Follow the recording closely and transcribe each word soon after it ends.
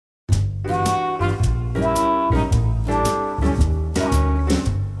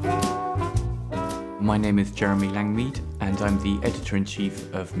My name is Jeremy Langmead and I'm the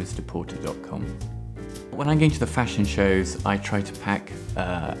editor-in-chief of MrPorter.com. When I'm going to the fashion shows, I try to pack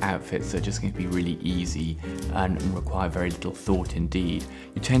outfits that are just going to be really easy and require very little thought indeed.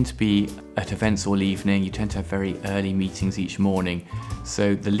 You tend to be at events all evening, you tend to have very early meetings each morning,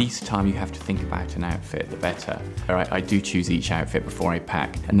 so the least time you have to think about an outfit, the better. I do choose each outfit before I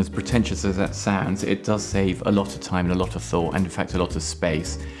pack, and as pretentious as that sounds, it does save a lot of time and a lot of thought, and in fact a lot of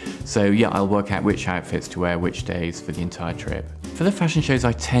space. So yeah, I'll work out which outfits to wear which days for the entire trip. For the fashion shows,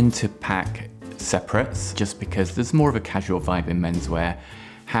 I tend to pack separates, just because there's more of a casual vibe in menswear.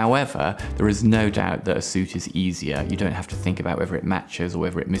 However, there is no doubt that a suit is easier. You don't have to think about whether it matches or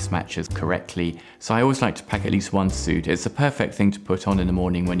whether it mismatches correctly. So I always like to pack at least one suit. It's the perfect thing to put on in the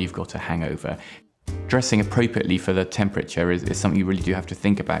morning when you've got a hangover. Dressing appropriately for the temperature is something you really do have to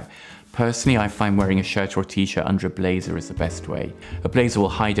think about. Personally, I find wearing a shirt or a t-shirt under a blazer is the best way. A blazer will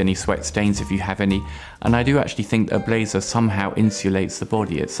hide any sweat stains if you have any, and I do actually think that a blazer somehow insulates the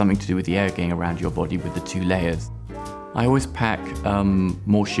body. It's something to do with the air going around your body with the two layers. I always pack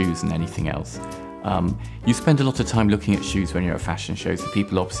more shoes than anything else. You spend a lot of time looking at shoes when you're at fashion shows. The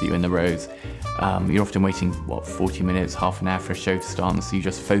people opposite you in the rows, you're often waiting, 40 minutes, half an hour for a show to start, and so you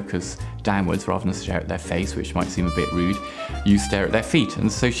just focus downwards rather than stare at their face, which might seem a bit rude. You stare at their feet,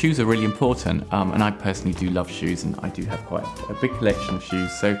 and so shoes are really important, and I personally do love shoes, and I do have quite a big collection of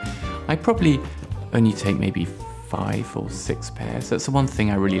shoes, so I probably only take maybe 5 or 6 pairs. That's the one thing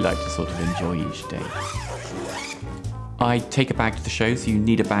I really like to sort of enjoy each day. I take a bag to the show, so you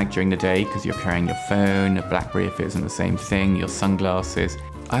need a bag during the day because you're carrying your phone, a BlackBerry if it isn't the same thing, your sunglasses.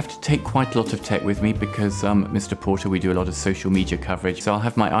 I have to take quite a lot of tech with me because at Mr. Porter we do a lot of social media coverage, so I'll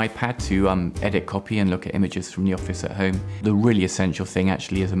have my iPad to edit, copy and look at images from the office at home. The really essential thing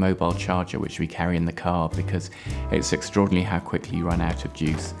actually is a mobile charger which we carry in the car because it's extraordinary how quickly you run out of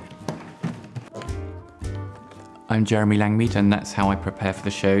juice. I'm Jeremy Langmead and that's how I prepare for the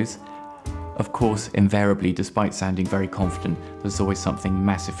shows. Of course, invariably, despite sounding very confident, there's always something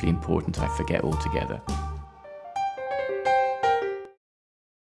massively important I forget altogether.